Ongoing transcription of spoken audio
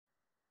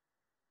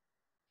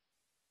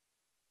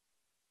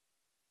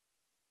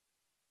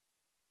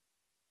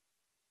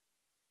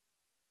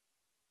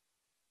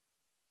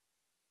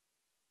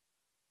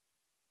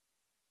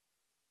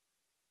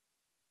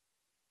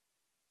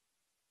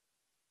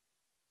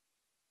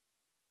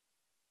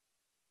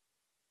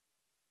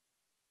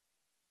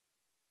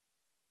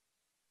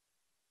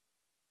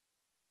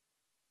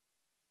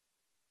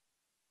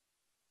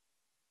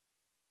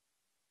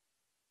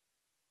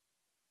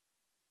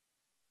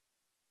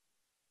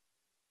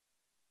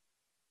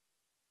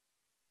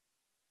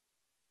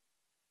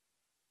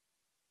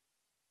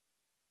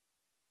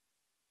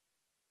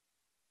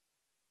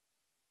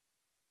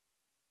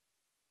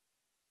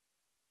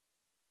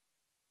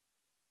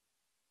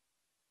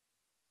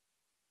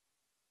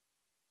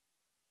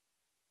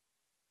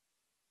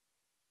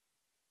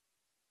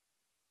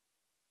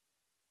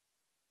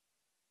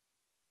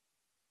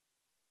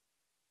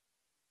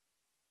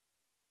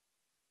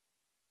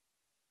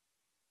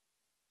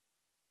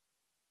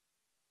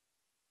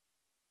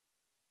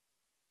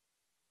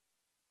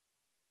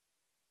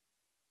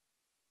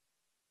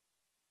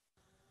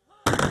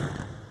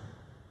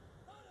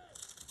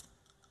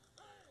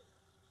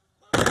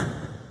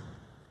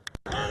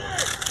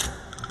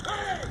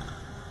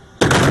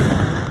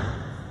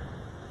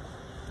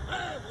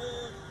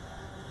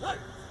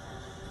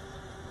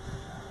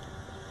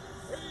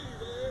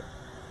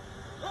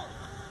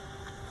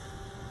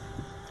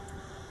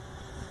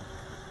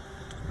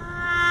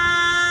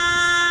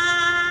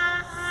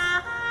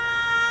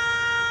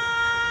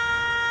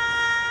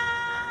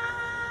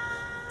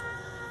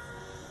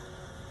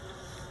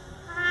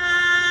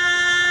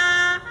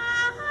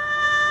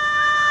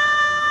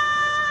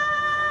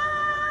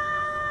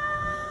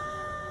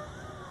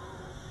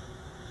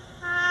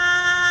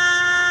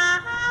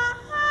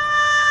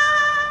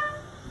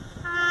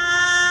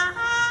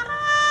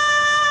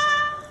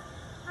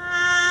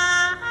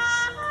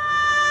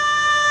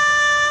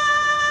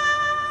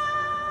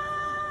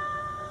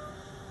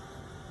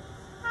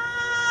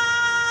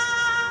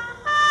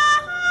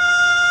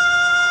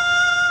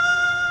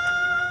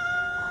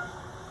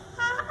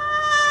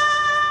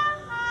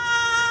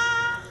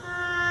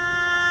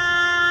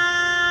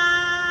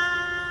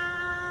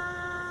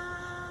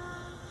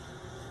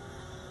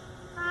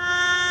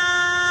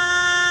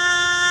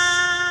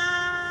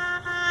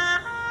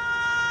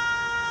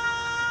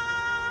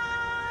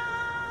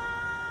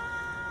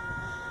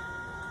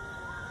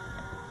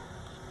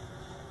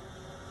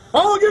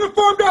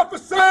uniformed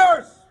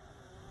officers!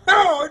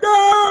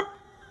 Order!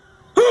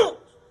 Halt!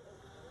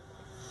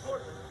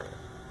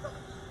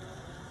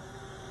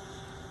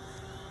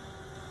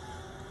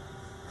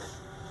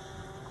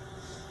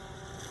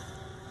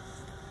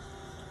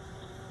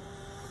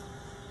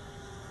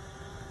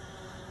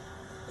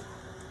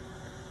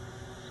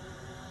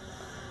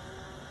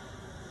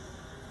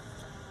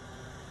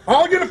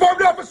 All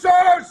uniformed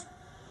officers!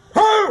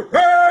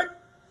 Hurry!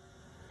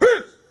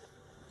 Hiss!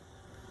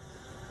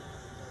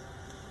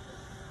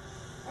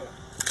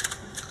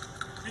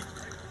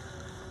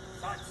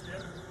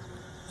 Sidestep.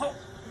 Halt!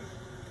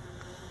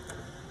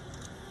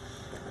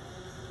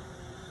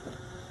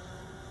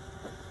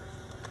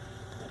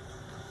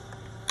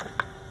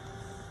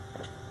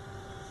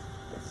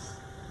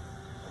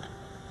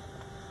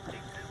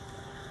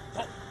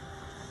 Halt!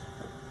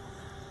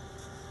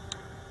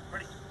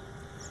 Ready.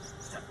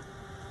 Step.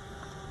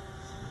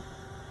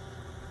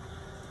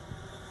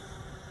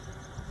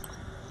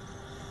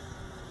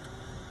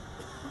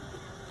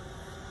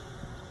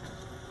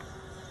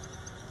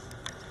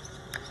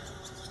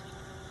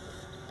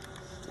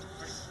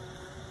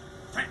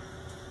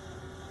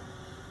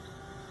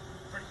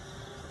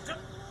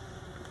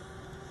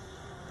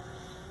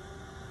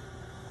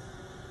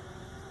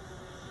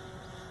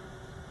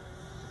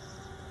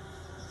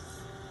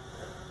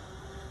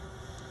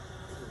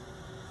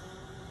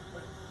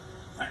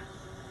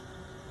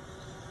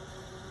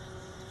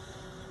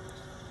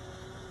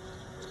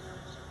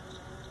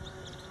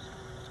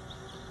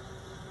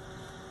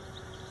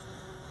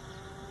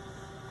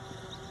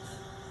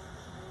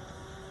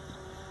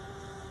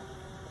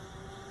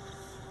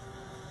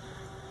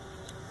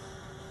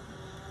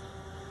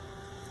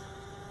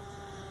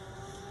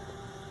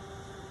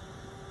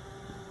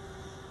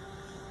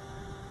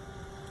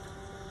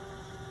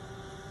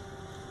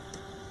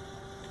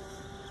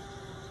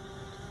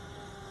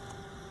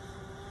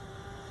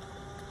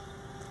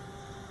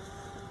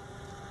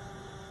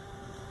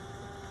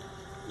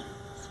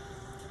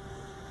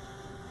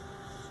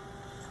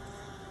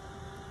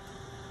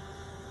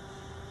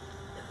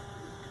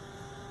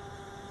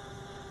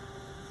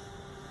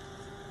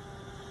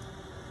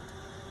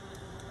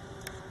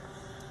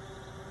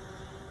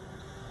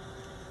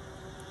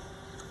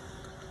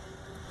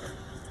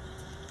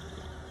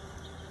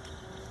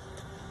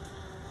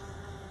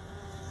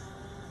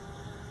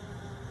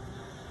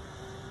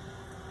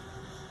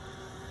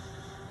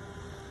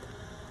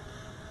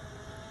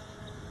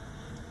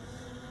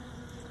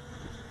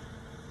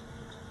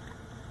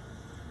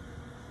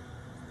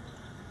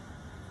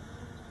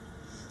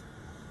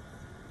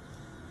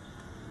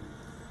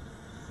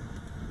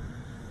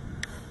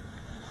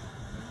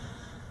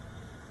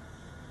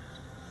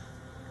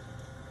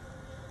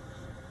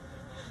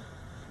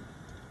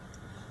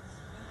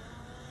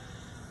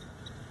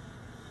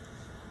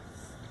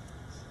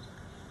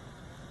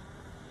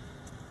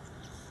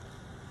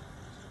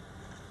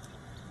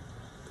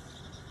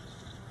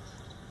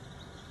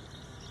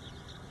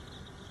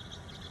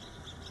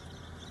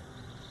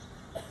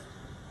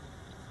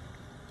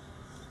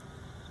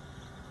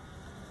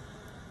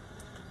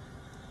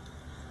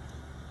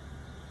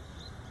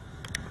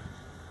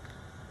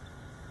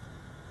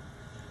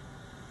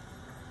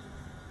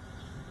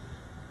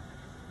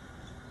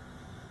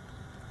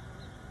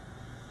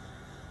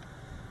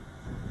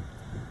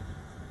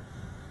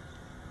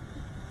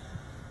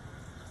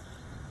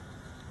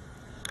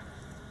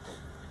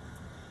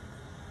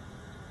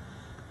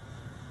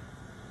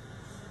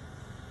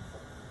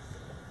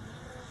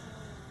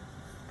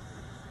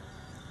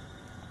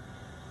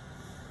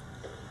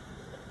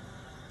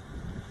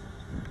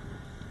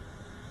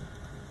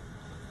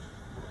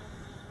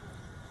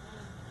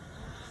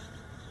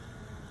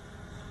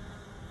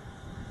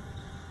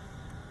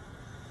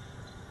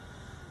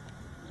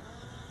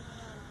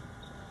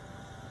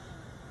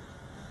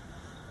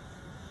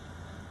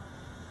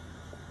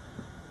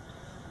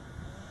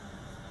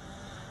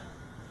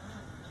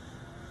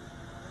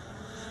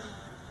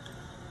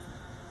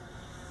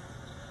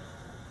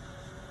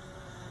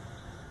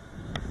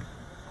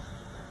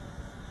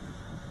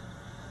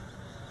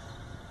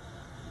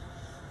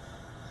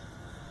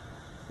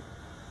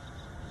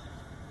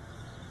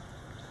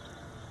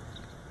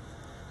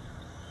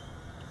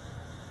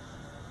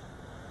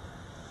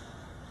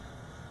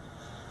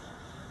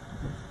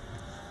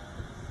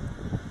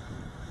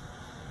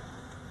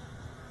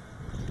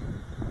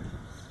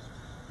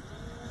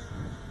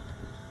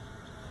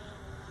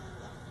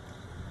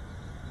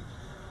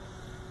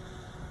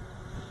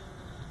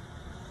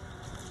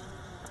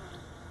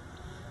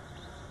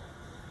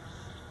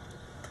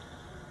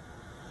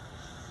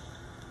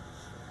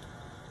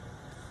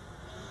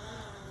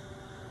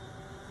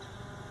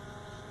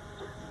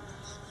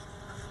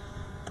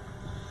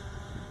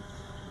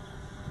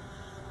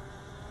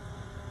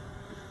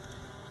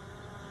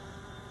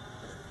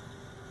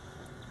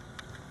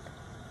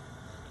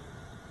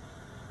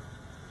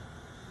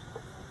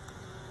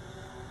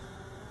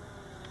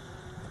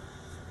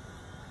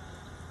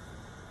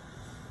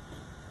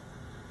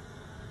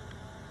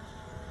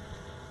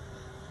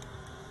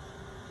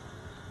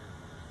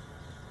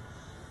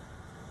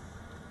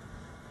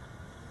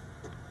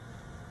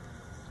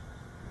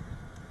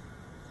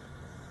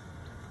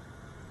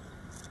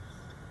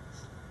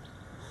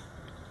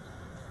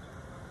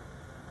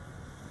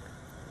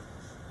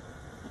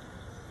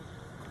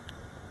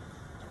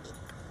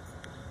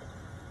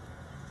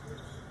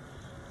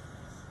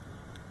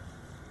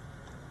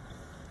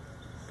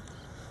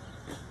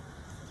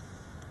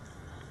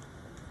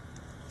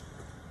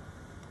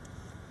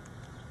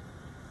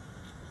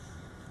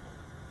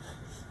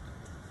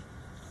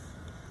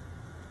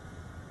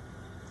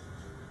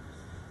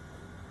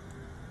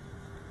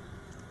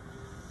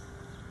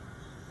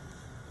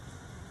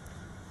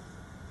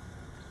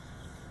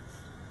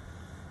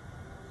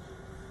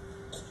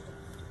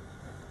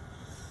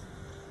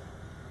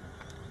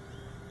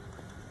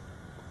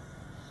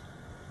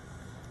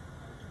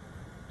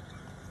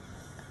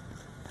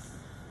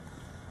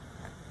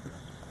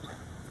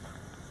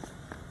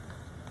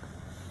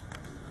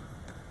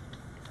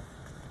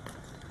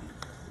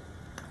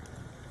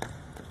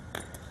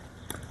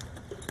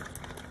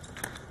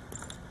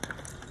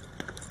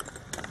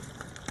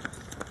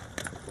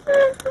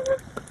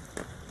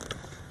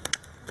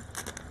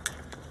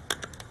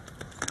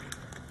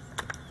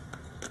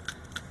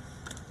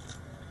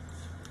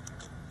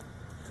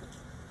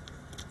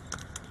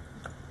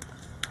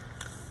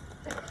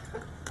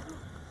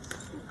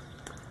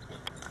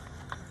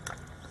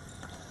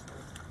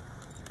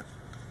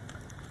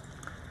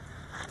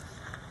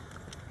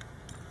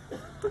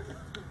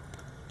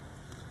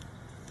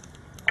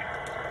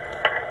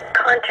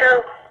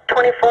 Concho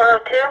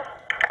 2402.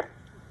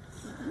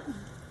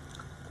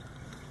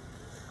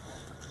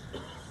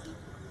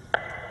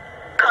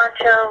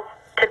 Concho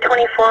to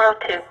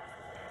 2402.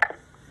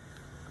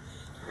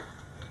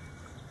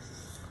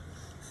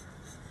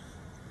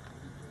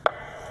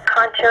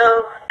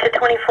 Concho to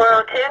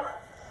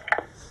 2402.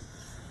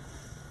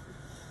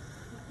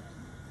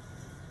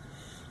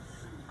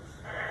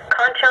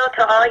 Concho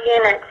to all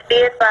units, be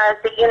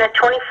advised that Unit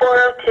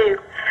 2402,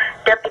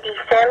 Deputy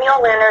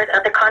Samuel Leonard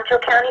of the Concho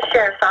County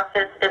Sheriff's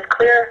Office is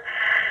clear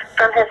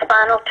from his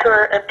final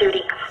tour of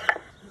duty.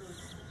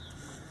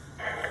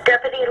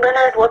 Deputy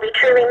Leonard will be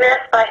truly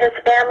missed by his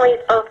family's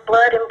both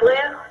blood and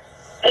blue.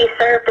 He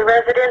served the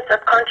residents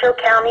of Concho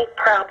County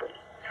proudly.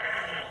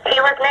 He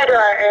was new to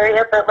our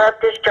area but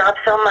loved his job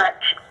so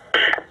much.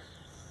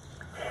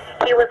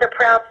 He was a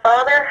proud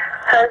father,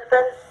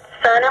 husband,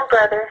 son, and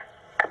brother.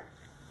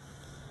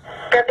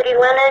 Deputy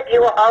Leonard, you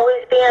will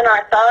always be in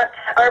our thoughts,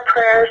 our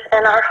prayers,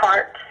 and our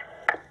hearts.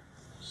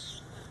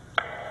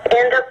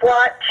 End of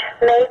watch,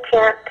 May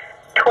 10th,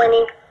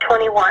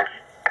 2021.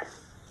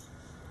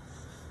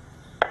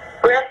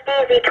 Rest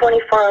easy,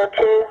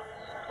 2402.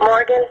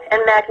 Morgan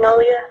and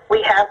Magnolia,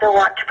 we have the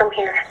watch from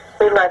here.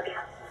 We love you.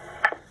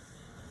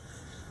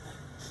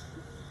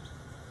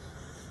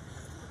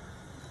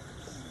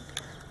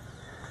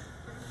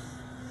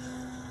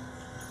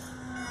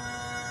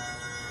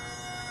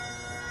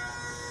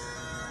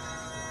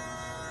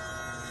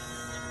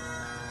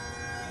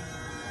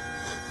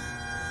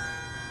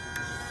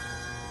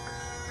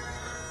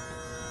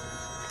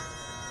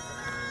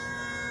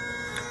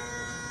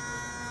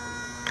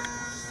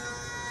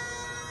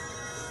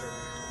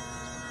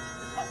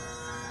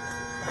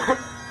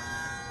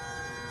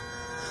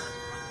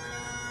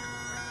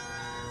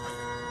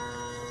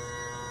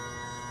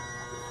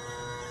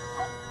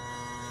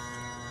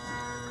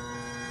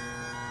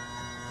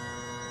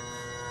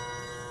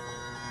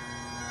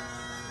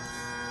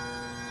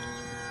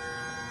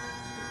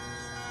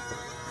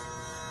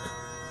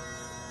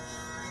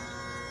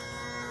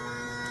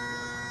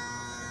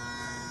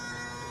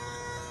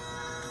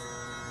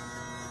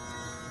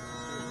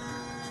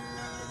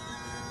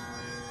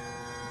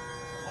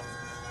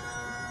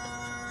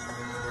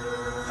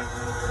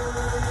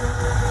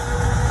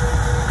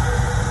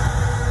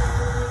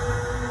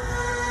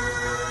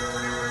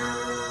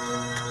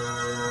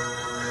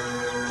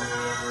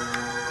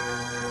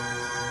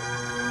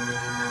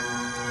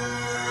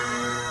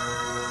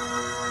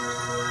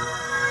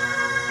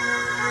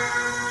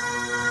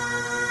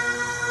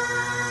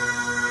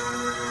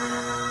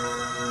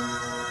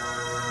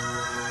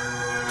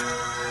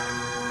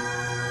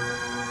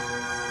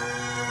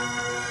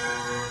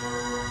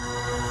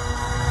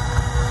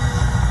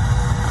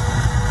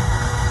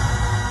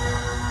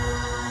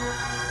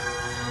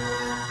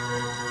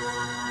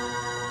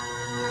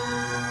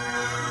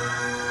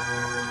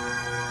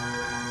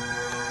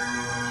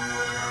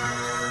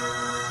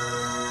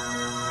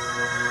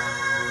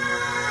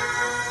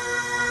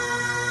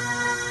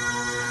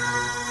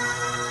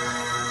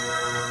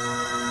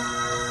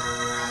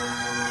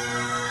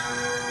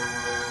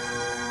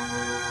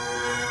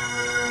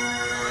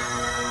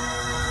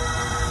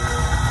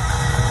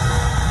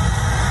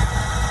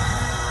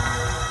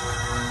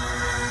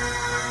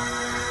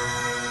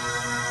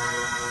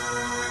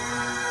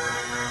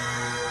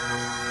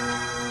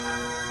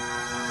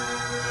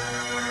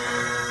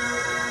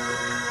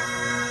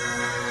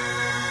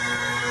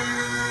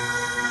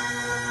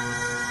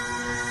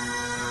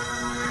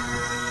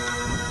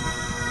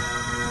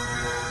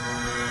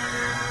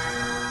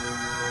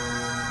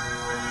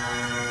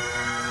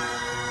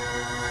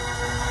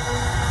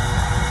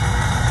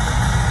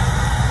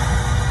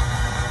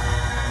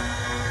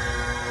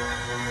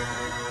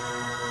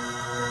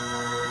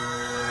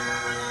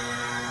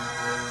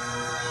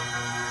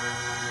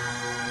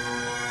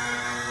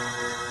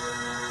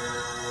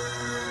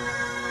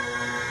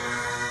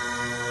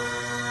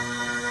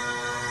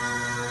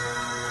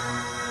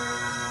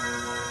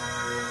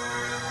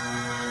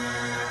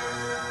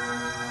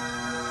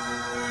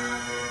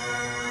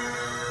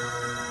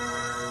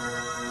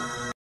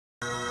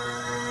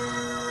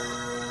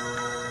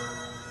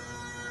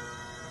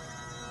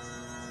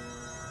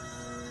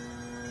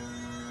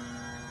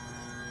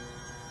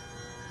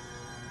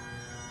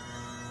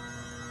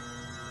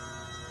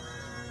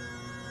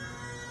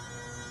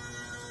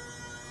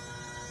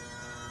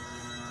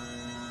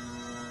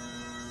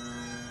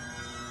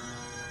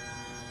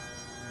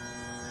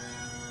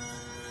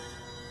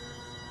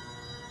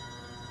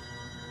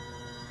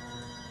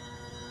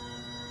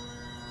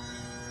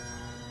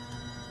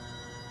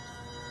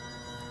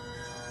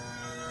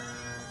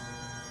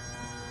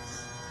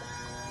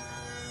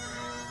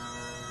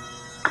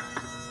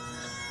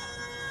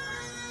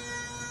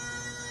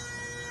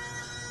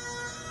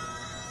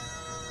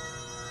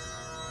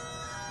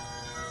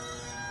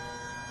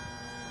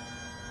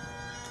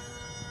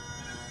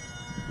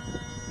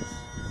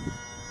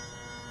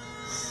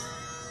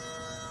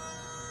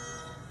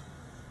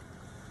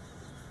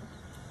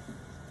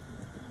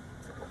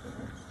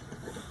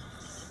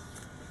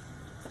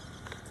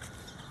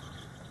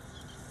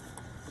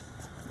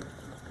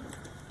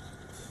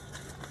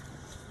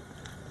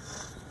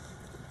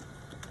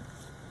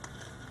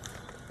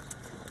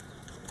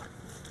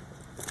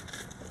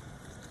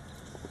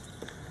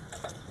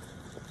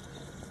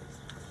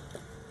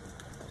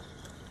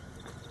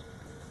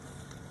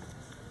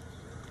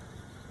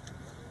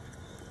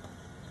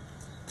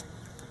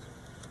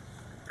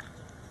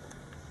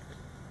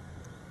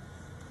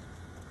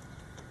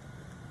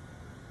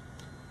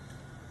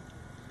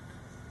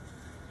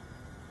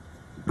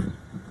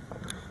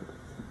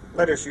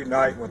 Let us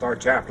unite with our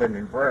chaplain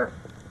in prayer.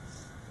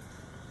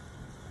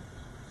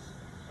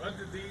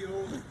 Unto thee,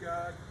 O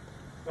God,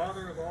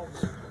 Father of all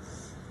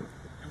miracles,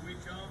 do we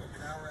come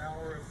in our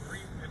hour of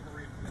grief and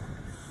bereavement.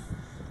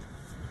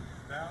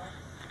 Thou,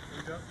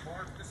 who doth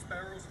mark the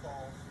sparrow's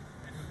fall,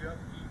 and who doth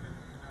even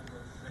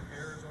number the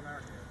hairs on our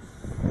heads,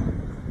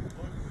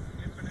 look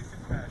with infinite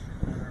compassion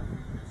on our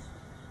weakness,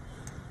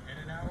 and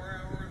in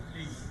our hour of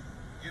need,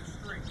 give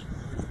strength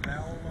which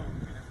thou alone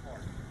can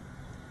impart.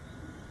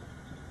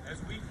 As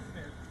we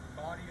commit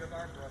the body of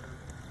our brother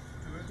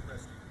to its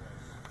resting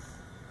place,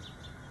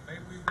 may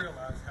we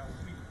realize how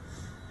weak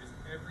is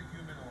every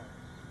human arm,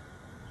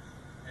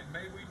 and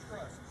may we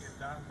trust in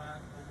thy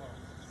might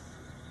alone.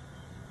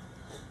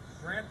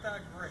 Grant thy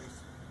grace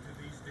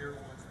to these dear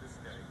ones this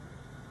day,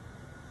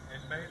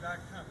 and may thy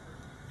comfort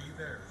be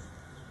theirs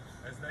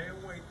as they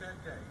await that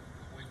day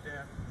when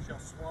death shall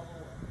swallow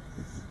up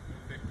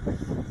victory.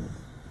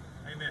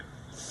 Amen.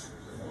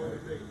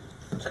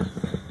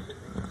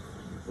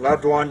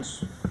 Loved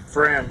ones,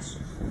 friends,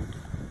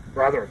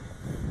 brethren,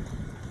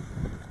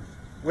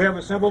 we have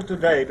assembled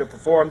today to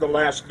perform the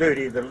last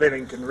duty the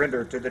living can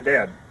render to the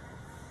dead.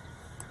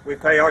 We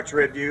pay our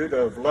tribute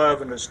of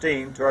love and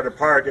esteem to our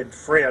departed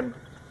friend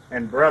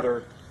and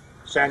brother,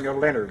 Samuel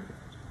Leonard,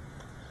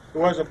 who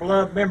was a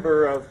beloved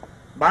member of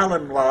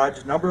Milam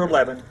Lodge number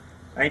 11,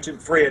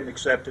 ancient free and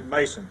accepted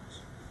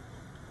Masons.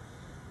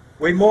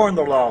 We mourn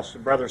the loss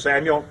of Brother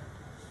Samuel,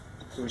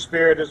 whose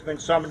spirit has been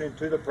summoned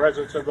into the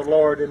presence of the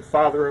Lord and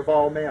Father of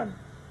all men.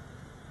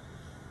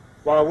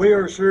 While we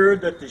are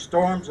assured that the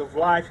storms of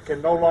life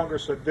can no longer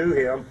subdue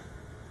him,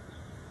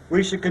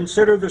 we should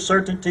consider the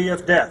certainty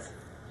of death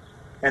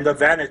and the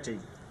vanity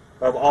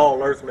of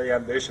all earthly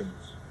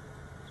ambitions.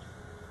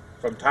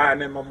 From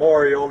time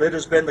immemorial, it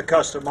has been the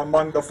custom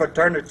among the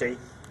fraternity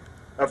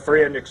of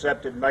free and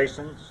accepted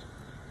Masons,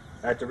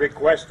 at the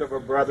request of a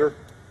brother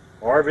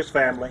or of his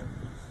family,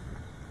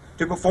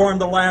 to perform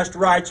the last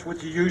rites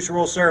with the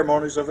usual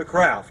ceremonies of the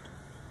craft.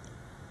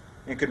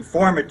 In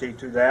conformity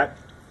to that,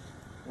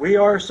 we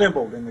are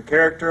assembled in the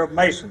character of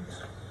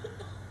Masons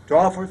to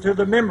offer to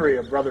the memory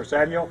of Brother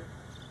Samuel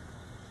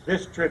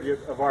this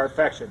tribute of our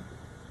affection.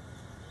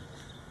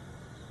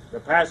 The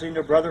passing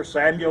of Brother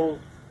Samuel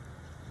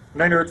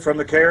Leonard from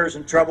the cares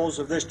and troubles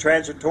of this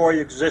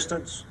transitory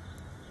existence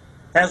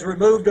has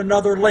removed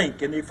another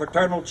link in the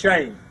fraternal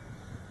chain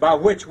by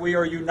which we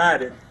are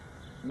united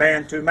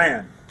man to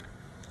man.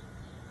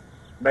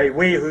 May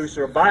we who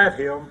survive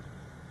him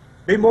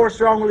be more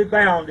strongly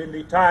bound in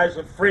the ties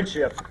of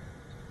friendship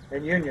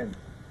and union.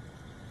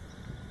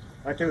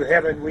 Unto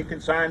heaven we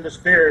consign the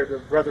spirit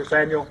of Brother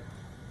Samuel.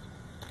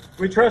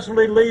 We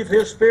trustfully leave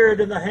his spirit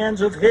in the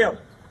hands of him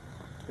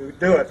who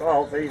doeth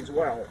all things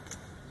well,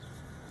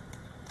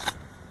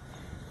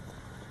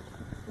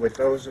 with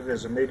those of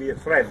his immediate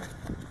family.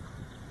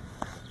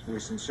 We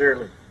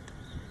sincerely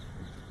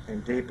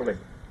and deeply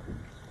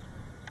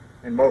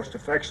and most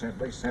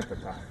affectionately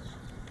sympathize.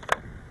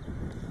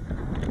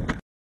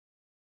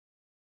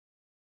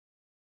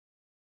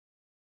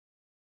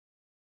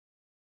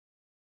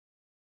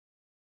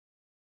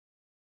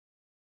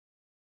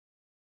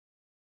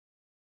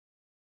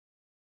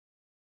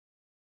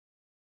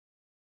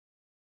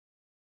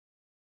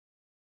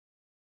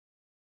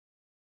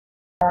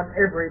 On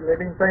every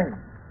living thing.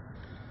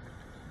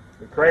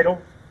 The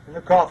cradle and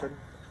the coffin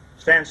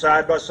stand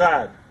side by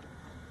side.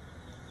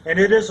 And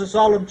it is a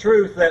solemn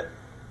truth that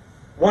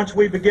once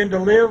we begin to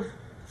live,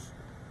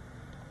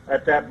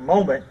 at that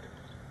moment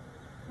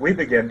we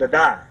begin to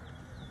die.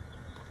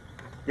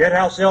 Yet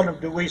how seldom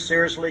do we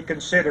seriously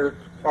consider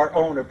our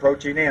own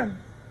approaching end.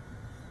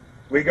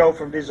 We go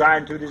from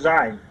design to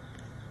design,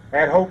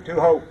 add hope to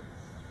hope,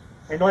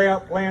 and lay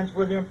out plans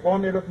for the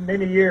employment of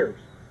many years.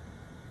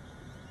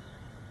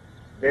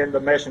 Then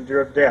the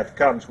messenger of death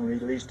comes when we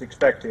least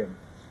expect him.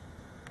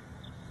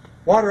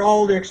 What are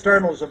all the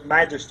externals of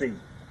majesty,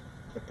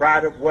 the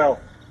pride of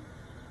wealth,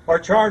 or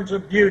charms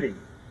of beauty,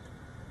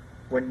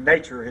 when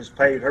nature has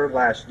paid her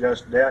last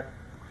just debt?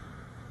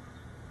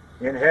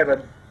 In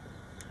heaven,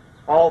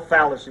 all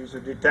fallacies are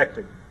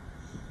detected,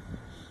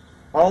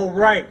 all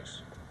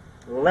ranks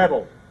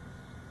leveled,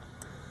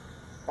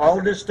 all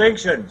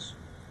distinctions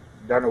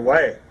done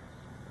away.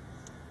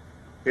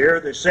 Here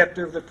the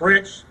scepter of the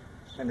prince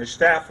and the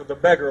staff of the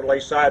beggar lay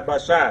side by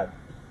side.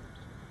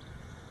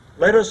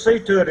 Let us see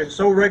to it and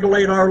so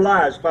regulate our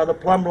lives by the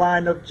plumb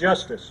line of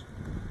justice,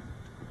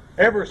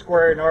 ever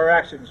squaring our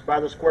actions by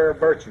the square of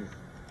virtue,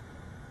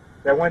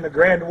 that when the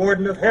grand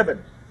warden of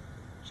heaven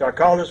shall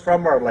call us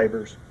from our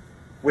labors,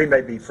 we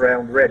may be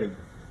found ready.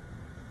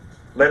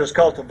 Let us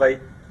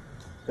cultivate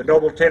the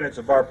noble tenets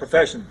of our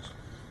professions: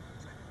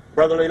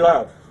 brotherly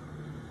love,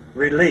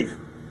 relief,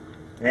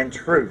 and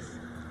truth,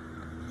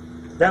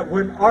 that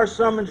when our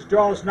summons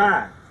draws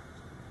nigh,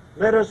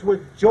 let us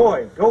with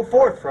joy go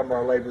forth from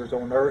our labors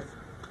on earth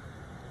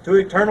to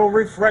eternal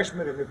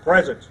refreshment in the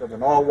presence of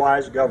an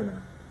all-wise governor,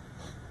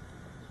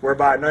 where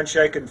by an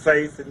unshaken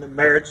faith in the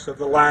merits of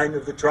the line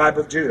of the tribe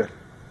of Judah,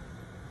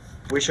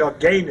 we shall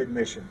gain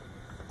admission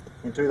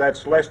into that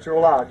celestial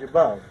lodge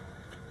above,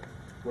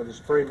 where the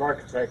Supreme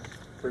Architect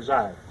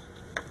presides.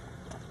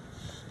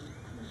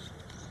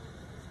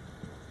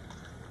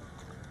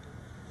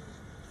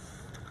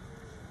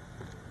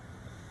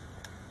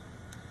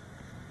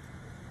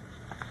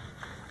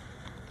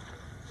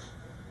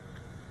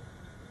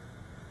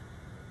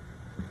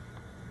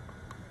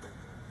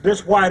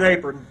 This white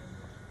apron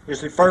is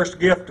the first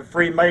gift of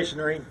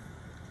Freemasonry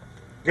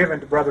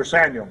given to Brother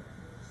Samuel.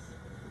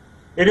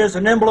 It is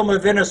an emblem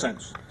of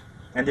innocence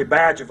and the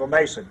badge of a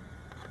Mason,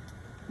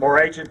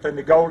 more ancient than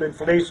the golden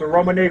fleece or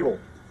Roman eagle,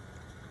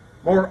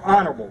 more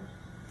honorable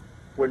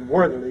when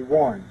worthily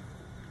worn.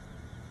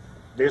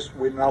 This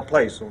we now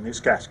place on his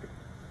casket.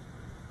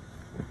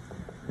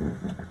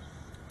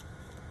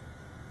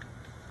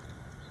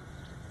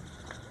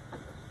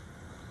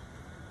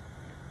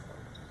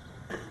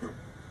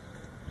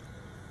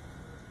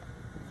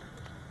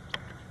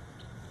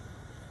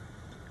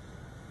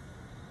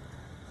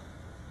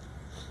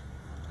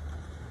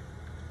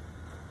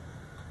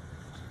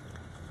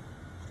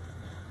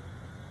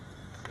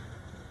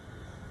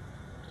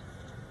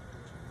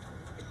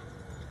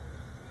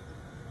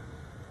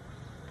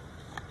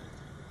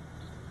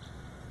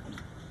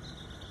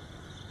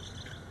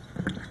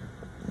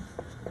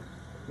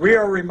 We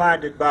are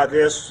reminded by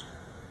this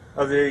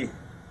of the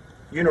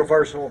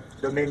universal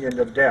dominion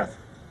of death.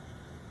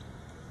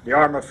 The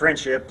arm of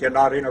friendship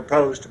cannot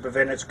interpose to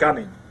prevent its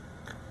coming.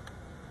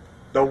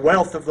 The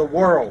wealth of the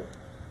world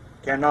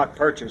cannot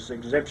purchase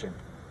exemption,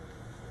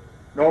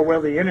 nor will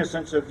the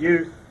innocence of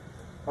youth,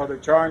 or the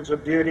charms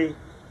of beauty,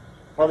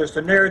 or the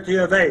severity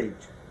of age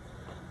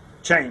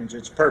change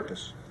its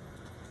purpose.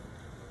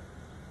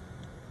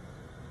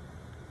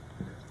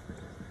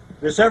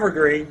 This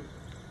evergreen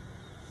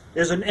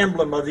is an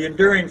emblem of the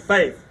enduring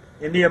faith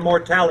in the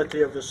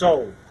immortality of the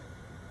soul.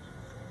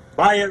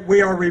 By it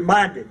we are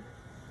reminded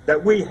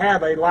that we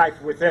have a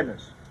life within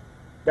us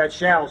that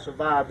shall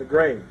survive the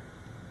grave,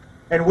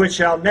 and which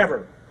shall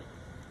never,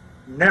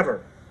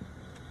 never,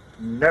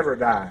 never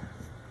die.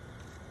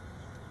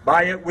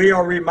 By it we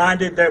are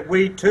reminded that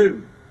we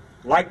too,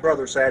 like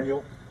Brother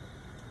Samuel,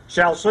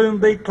 shall soon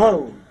be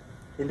clothed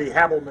in the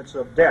habiliments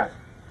of death.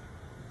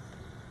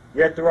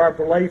 Yet through our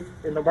belief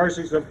in the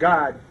mercies of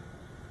God,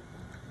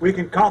 we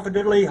can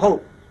confidently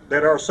hope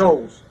that our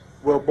souls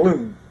will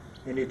bloom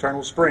in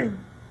eternal spring.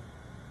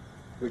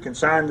 We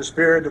consign the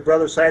spirit of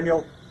Brother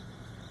Samuel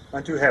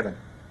unto heaven.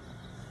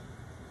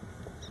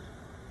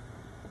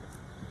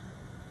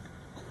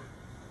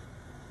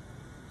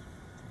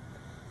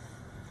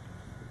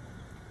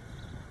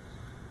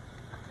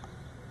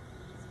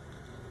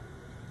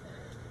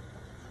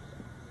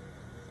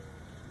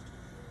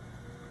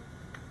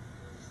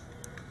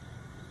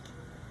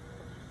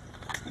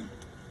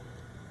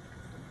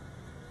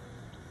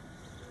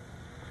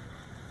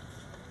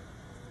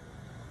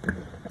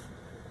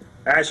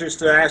 Ashes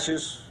to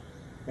ashes,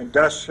 and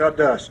dust shall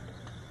dust.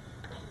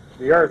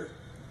 The earth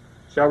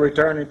shall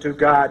return unto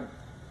God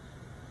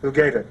who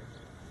gave it.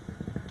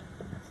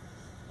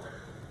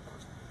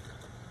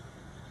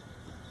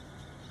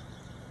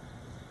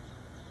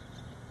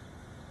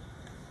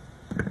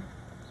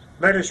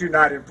 Let us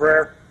unite in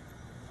prayer.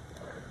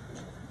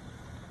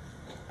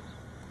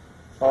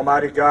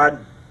 Almighty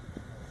God,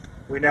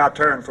 we now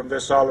turn from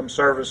this solemn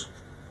service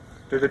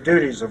to the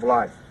duties of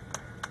life.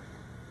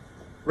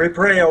 We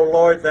pray, O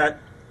Lord, that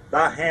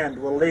Thy hand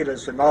will lead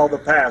us in all the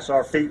paths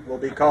our feet will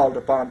be called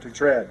upon to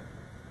tread.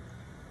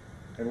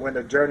 And when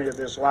the journey of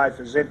this life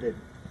is ended,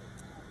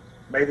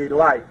 may the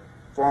light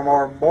from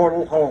our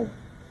mortal home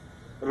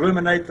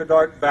illuminate the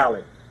dark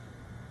valley,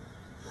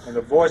 and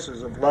the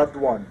voices of loved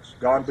ones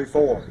gone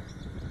before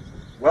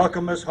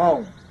welcome us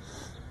home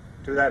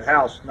to that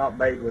house not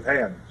made with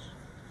hands,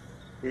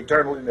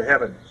 eternal in the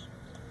heavens.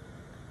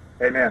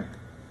 Amen.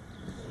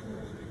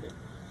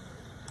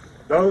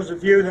 Those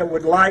of you that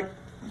would like,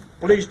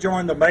 please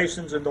join the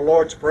Masons in the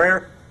Lord's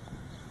Prayer.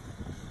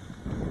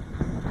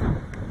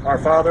 Our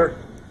Father,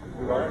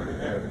 who art in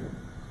heaven,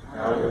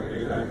 hallowed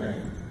be thy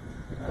name.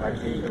 Thy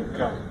kingdom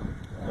come,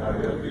 thy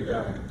will be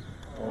done,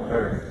 on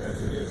earth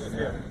as it is in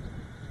heaven.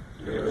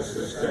 Give us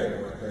this day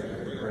our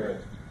daily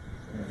bread,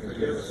 and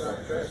forgive us our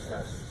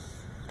trespasses,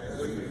 as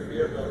we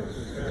forgive those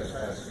who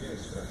trespass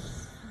against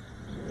us.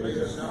 Lead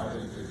us not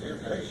into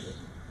temptation,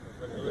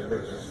 but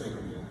deliver us from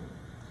evil.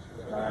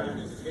 For thine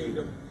is the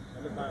kingdom,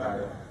 and the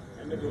power,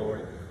 and the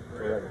glory,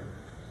 forever.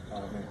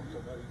 Amen.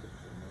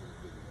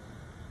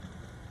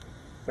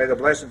 May the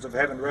blessings of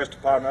heaven rest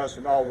upon us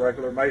and all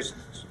regular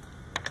Masons.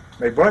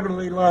 May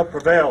brotherly love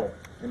prevail,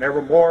 and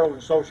every moral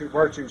and social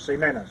virtue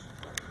seem in us.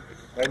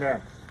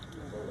 Amen.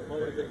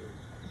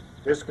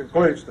 This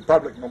concludes the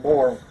public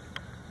memorial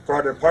for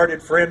our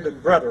departed friend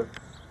and brother,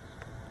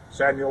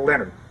 Samuel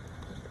Leonard.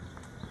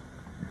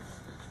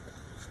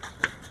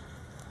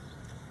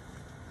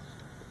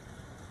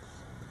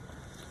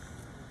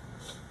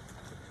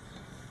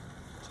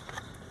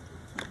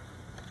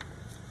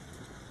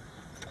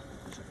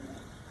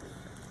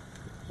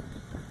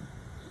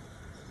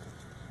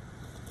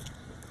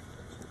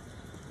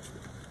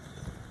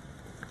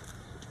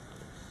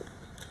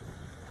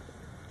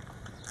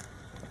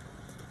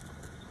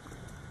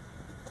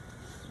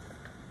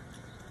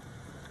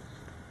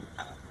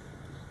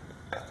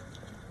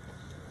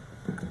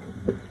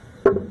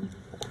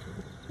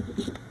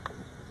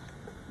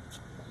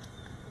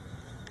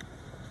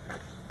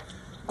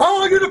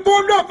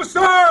 Uniformed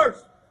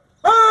officers!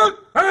 Out!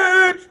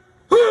 Hands!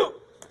 Who?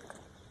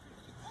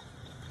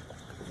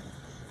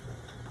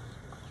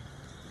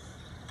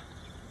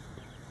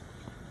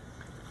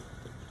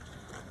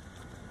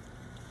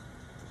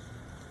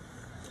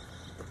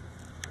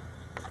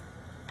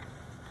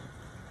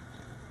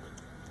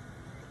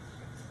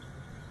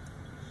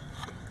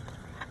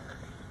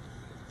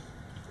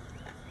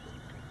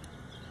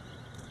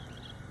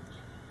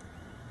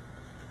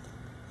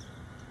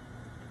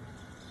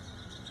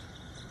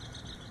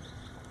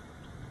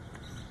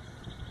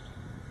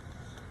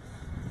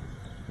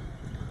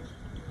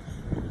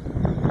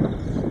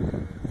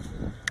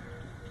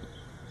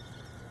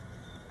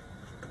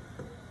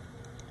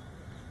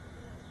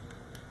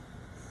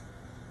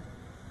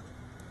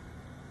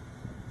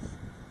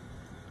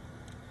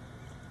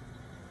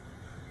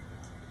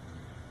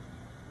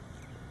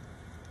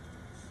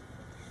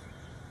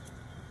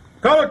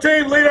 Color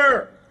team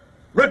leader,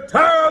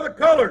 retire the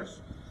colors.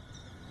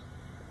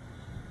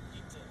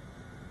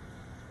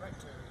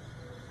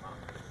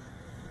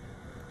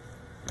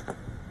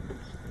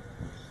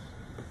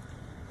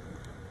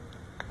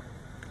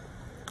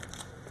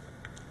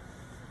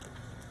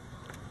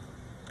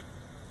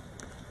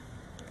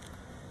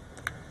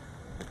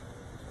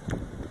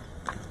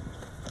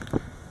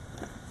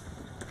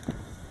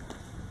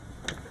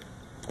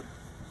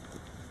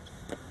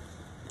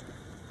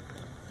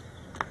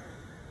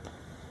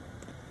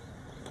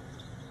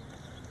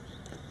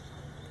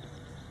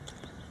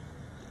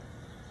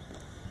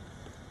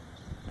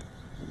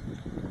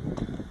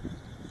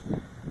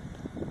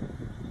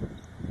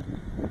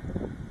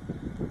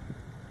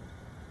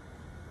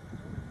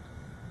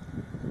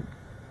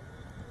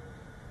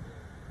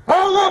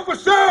 All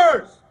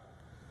officers,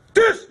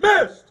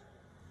 dismissed.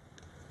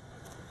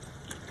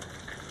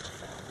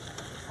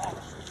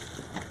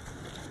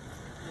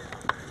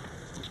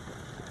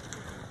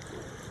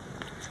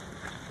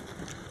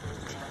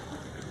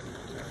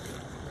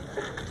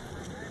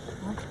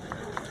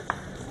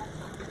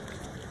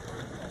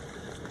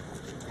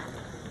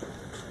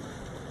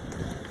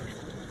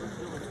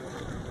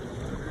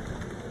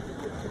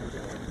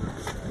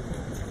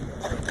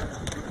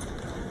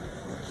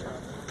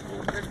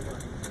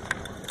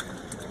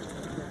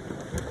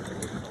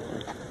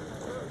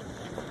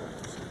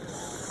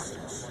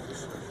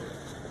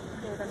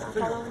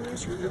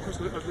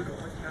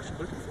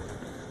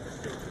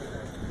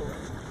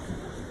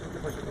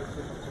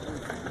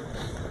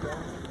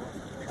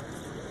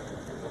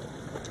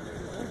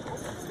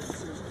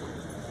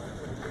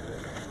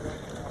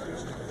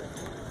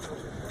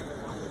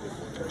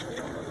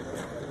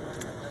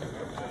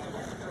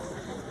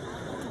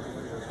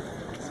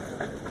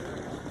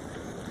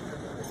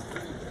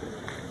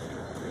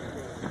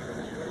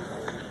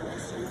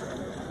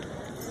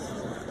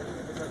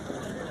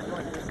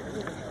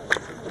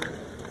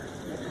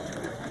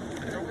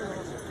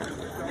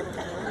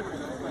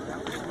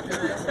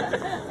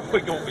 We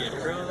gonna be in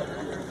trouble.